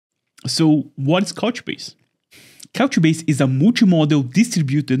So what is Couchbase? Couchbase is a multi-model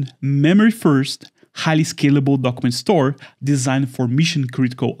distributed memory-first, highly scalable document store designed for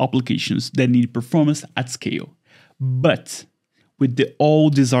mission-critical applications that need performance at scale, but with the all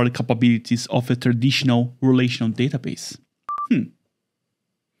desired capabilities of a traditional relational database.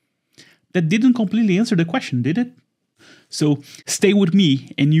 That didn't completely answer the question, did it? So stay with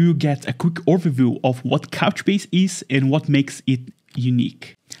me and you get a quick overview of what Couchbase is and what makes it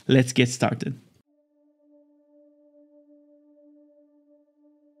unique. Let's get started.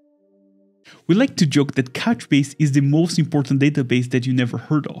 We like to joke that Couchbase is the most important database that you never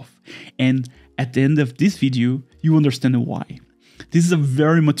heard of, and at the end of this video, you understand why. This is a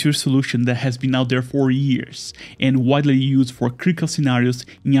very mature solution that has been out there for years and widely used for critical scenarios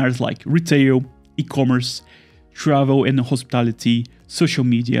in areas like retail, e-commerce, travel and hospitality, social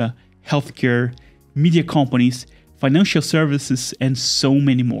media, healthcare, media companies, financial services, and so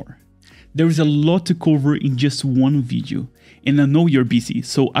many more. There is a lot to cover in just one video, and I know you're busy,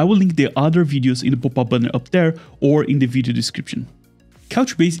 so I will link the other videos in the pop-up banner up there or in the video description.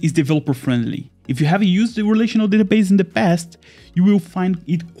 Couchbase is developer friendly. If you haven't used the relational database in the past, you will find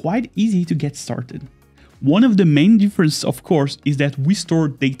it quite easy to get started. One of the main differences, of course, is that we store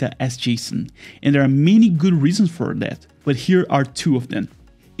data as JSON, and there are many good reasons for that, but here are two of them.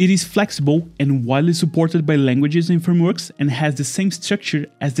 It is flexible and widely supported by languages and frameworks and has the same structure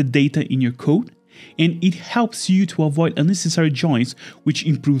as the data in your code, and it helps you to avoid unnecessary joins, which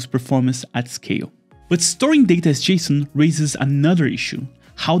improves performance at scale. But storing data as JSON raises another issue.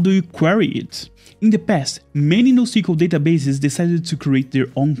 How do you query it? In the past, many NoSQL databases decided to create their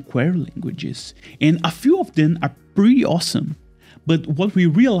own query languages, and a few of them are pretty awesome. But what we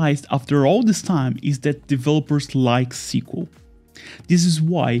realized after all this time is that developers like SQL. This is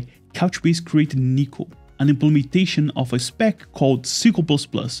why Couchbase created NewSQL, an implementation of a spec called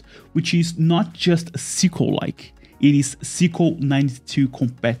SQL++, which is not just SQL-like. It is SQL 92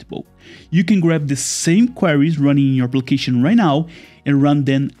 compatible. You can grab the same queries running in your application right now and run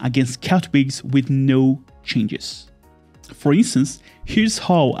them against Couchbase with no changes. For instance, here's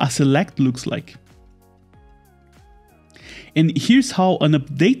how a select looks like. And here's how an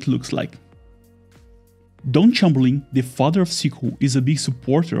update looks like. Don Chamberlain, the father of SQL, is a big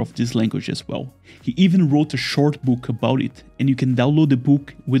supporter of this language as well. He even wrote a short book about it, and you can download the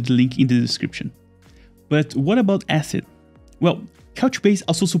book with the link in the description. But what about ACID? Well, Couchbase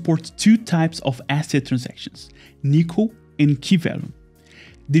also supports two types of ACID transactions, NewSQL and key value.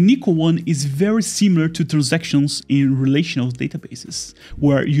 The NewSQL one is very similar to transactions in relational databases,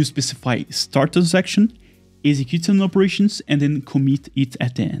 where you specify start transaction, execute some operations, and then commit it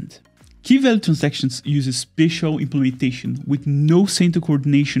at the end. Key value transactions use a special implementation with no central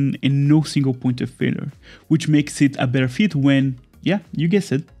coordination and no single point of failure, which makes it a better fit when, yeah, you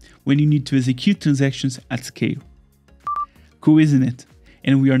guessed it, when you need to execute transactions at scale. Cool, isn't it?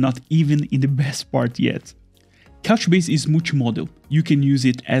 And we are not even in the best part yet. Couchbase is multi-model. You can use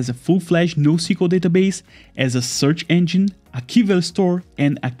it as a full-fledged NoSQL database, as a search engine, a key value store,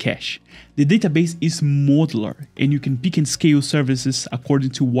 and a cache. The database is modular, and you can pick and scale services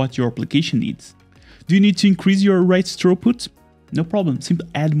according to what your application needs. Do you need to increase your writes throughput? No problem, simply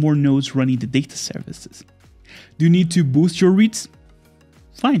add more nodes running the data services. Do you need to boost your reads?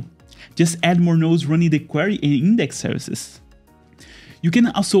 Fine, just add more nodes running the query and index services. You can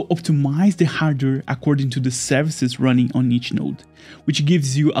also optimize the hardware according to the services running on each node, which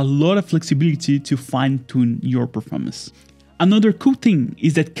gives you a lot of flexibility to fine-tune your performance. Another cool thing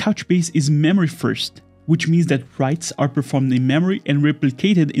is that Couchbase is memory first, which means that writes are performed in memory and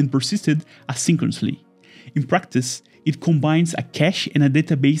replicated and persisted asynchronously. In practice, it combines a cache and a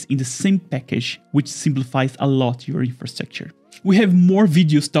database in the same package, which simplifies a lot your infrastructure. We have more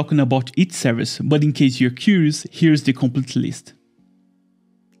videos talking about each service, but in case you're curious, here's the complete list.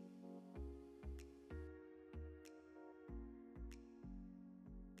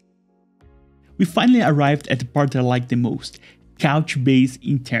 We finally arrived at the part that I like the most, Couchbase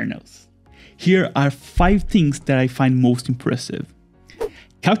internals. Here are 5 things that I find most impressive.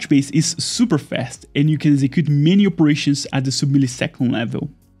 Couchbase is super fast and you can execute many operations at the sub-millisecond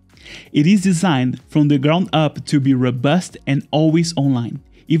level. It is designed from the ground up to be robust and always online,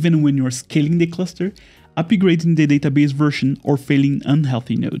 even when you're scaling the cluster, upgrading the database version, or failing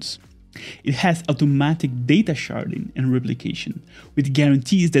unhealthy nodes. It has automatic data sharding and replication, which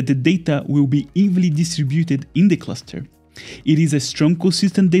guarantees that the data will be evenly distributed in the cluster. It is a strong,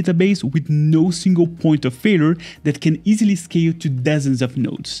 consistent database with no single point of failure that can easily scale to dozens of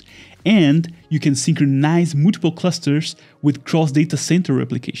nodes. And you can synchronize multiple clusters with cross-data center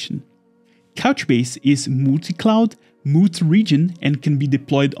replication. Couchbase is multi-cloud, multi-region and can be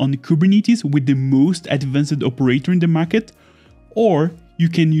deployed on Kubernetes with the most advanced operator in the market, or you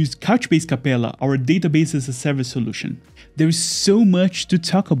can use Couchbase Capella, our database as a service solution. There is so much to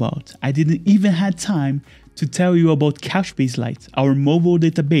talk about. I didn't even have time to tell you about Couchbase Lite, our mobile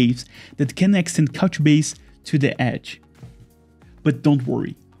database that can extend Couchbase to the edge. But don't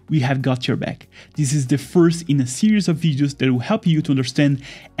worry, we have got your back. This is the first in a series of videos that will help you to understand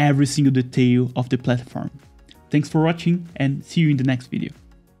every single detail of the platform. Thanks for watching and see you in the next video.